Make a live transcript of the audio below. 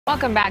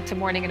Welcome back to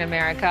Morning in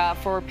America.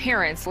 For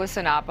parents,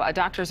 listen up.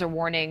 Doctors are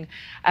warning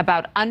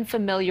about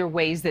unfamiliar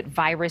ways that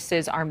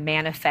viruses are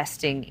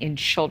manifesting in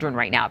children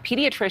right now.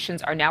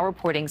 Pediatricians are now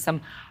reporting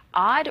some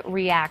odd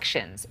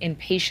reactions in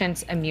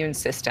patients' immune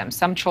systems.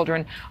 Some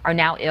children are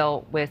now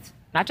ill with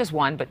not just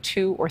one, but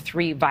 2 or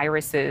 3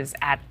 viruses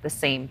at the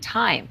same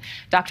time.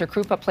 Dr.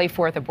 Krupa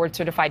Playforth, a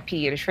board-certified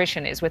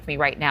pediatrician, is with me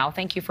right now.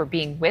 Thank you for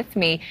being with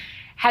me.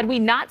 Had we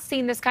not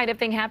seen this kind of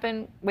thing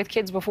happen with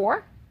kids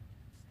before?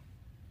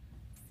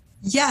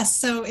 Yes,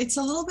 so it's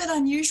a little bit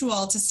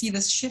unusual to see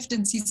this shift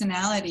in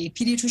seasonality.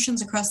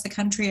 Pediatricians across the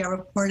country are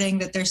reporting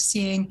that they're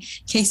seeing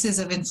cases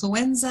of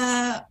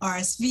influenza,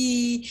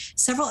 RSV,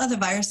 several other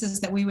viruses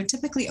that we would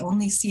typically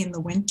only see in the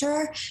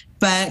winter,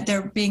 but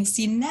they're being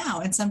seen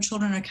now. And some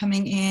children are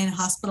coming in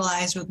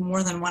hospitalized with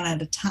more than one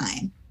at a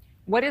time.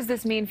 What does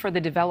this mean for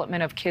the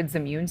development of kids'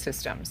 immune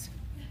systems?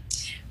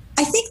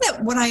 I think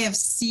that what I have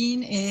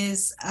seen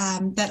is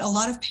that a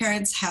lot of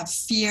parents have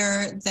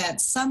fear that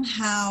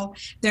somehow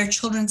their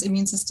children's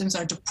immune systems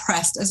are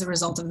depressed as a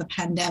result of the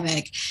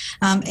pandemic.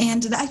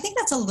 And I think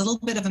that's a little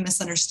bit of a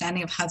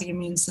misunderstanding of how the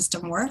immune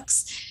system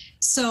works.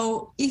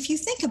 So if you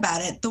think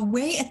about it, the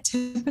way a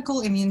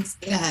typical immune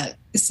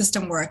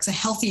system works, a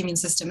healthy immune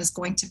system, is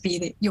going to be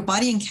that your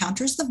body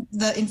encounters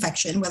the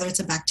infection, whether it's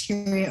a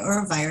bacteria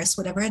or a virus,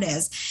 whatever it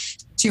is.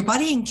 So your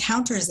body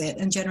encounters it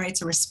and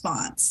generates a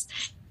response.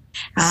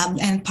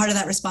 And part of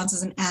that response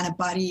is an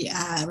antibody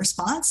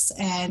response,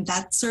 and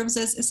that serves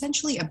as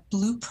essentially a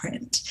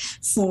blueprint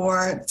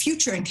for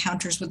future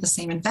encounters with the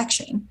same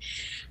infection.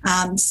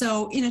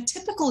 So in a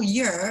typical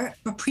year,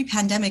 a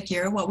pre-pandemic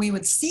year, what we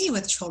would see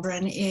with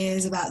children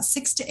is about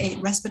 6 to 8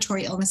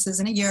 respiratory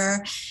illnesses in a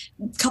year,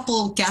 a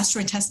couple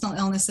gastrointestinal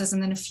illnesses,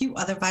 and then a few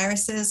other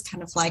viruses,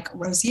 kind of like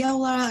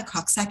roseola,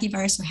 Coxsackie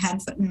virus, or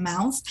hand, foot, and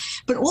mouth.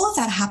 But all of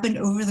that happened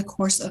over the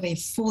course of a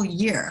full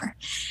year.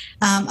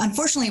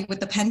 Unfortunately, with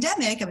the pandemic,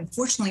 I mean,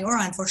 fortunately or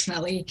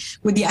unfortunately,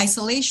 with the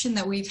isolation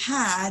that we've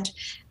had,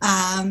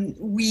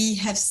 we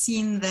have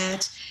seen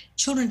that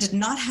children did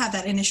not have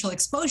that initial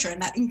exposure,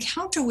 and that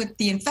encounter with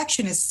the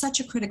infection is such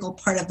a critical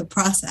part of the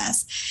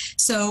process.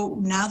 So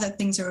now that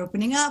things are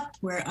opening up,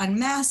 we're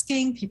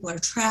unmasking, people are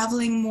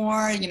traveling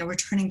more,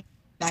 returning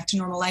back to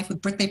normal life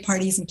with birthday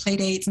parties and play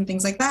dates and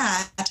things like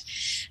that.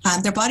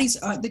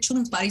 The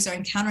children's bodies are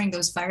encountering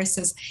those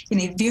viruses in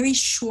a very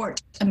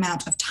short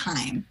amount of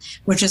time,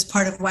 which is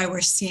part of why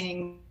we're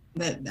seeing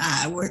that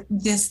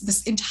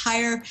this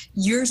entire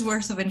year's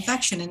worth of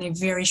infection in a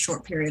very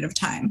short period of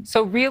time.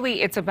 So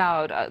really, it's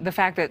about the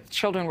fact that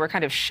children were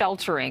kind of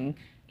sheltering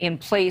in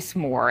place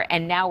more,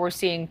 and now we're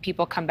seeing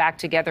people come back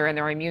together and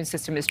their immune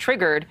system is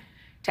triggered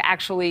to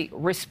actually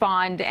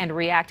respond and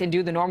react and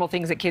do the normal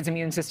things that kids'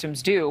 immune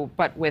systems do,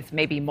 but with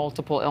maybe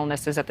multiple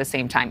illnesses at the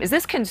same time. Is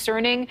this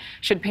concerning?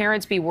 Should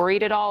parents be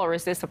worried at all, or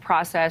is this a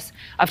process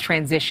of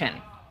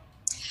transition?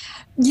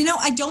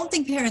 I don't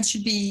think parents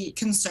should be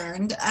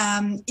concerned.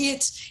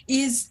 It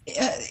is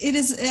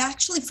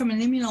actually, from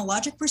an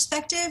immunologic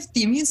perspective,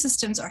 the immune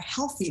systems are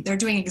healthy. They're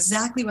doing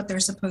exactly what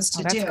they're supposed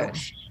to do. Good.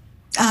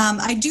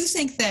 I do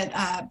think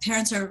that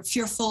parents are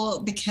fearful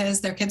because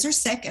their kids are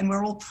sick, and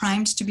we're all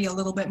primed to be a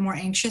little bit more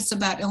anxious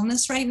about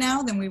illness right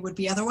now than we would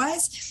be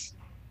otherwise.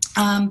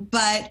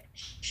 But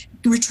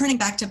returning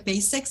back to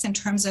basics in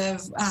terms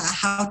of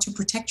how to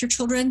protect your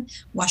children,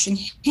 washing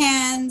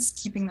hands,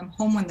 keeping them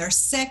home when they're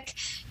sick,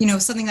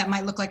 something that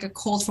might look like a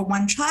cold for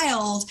one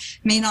child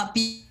may not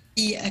be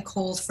a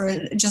cold for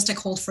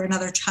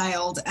another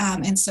child.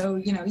 And so,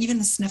 even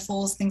the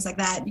sniffles, things like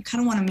that, you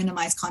kind of want to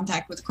minimize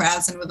contact with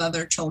crowds and with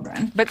other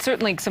children. But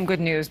certainly some good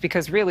news,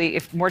 because really,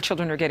 if more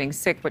children are getting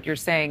sick, what you're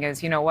saying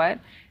is, you know what?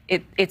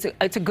 It's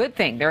a good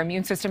thing. Their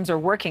immune systems are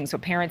working. So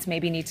parents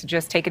maybe need to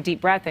just take a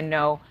deep breath and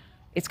know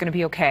it's going to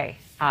be okay.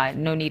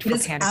 No need for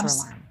panic or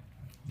alarm.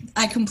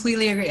 I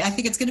completely agree. I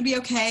think it's going to be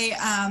okay.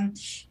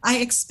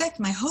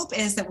 My hope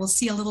is that we'll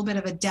see a little bit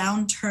of a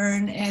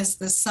downturn as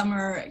the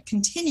summer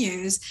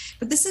continues,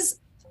 but this is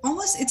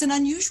it's an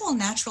unusual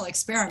natural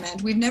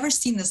experiment. We've never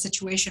seen this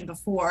situation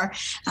before.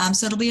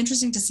 So it'll be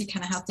interesting to see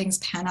kind of how things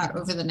pan out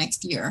over the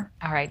next year.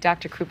 All right,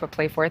 Dr. Krupa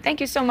Playforth,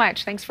 thank you so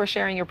much. Thanks for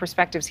sharing your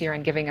perspectives here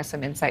and giving us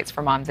some insights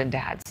for moms and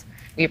dads.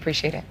 We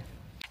appreciate it.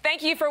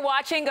 Thank you for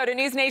watching. Go to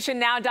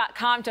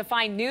newsnationnow.com to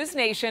find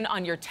NewsNation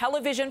on your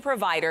television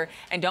provider.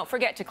 And don't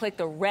forget to click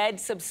the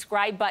red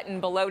subscribe button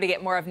below to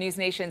get more of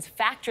NewsNation's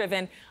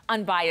fact-driven,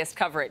 unbiased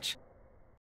coverage.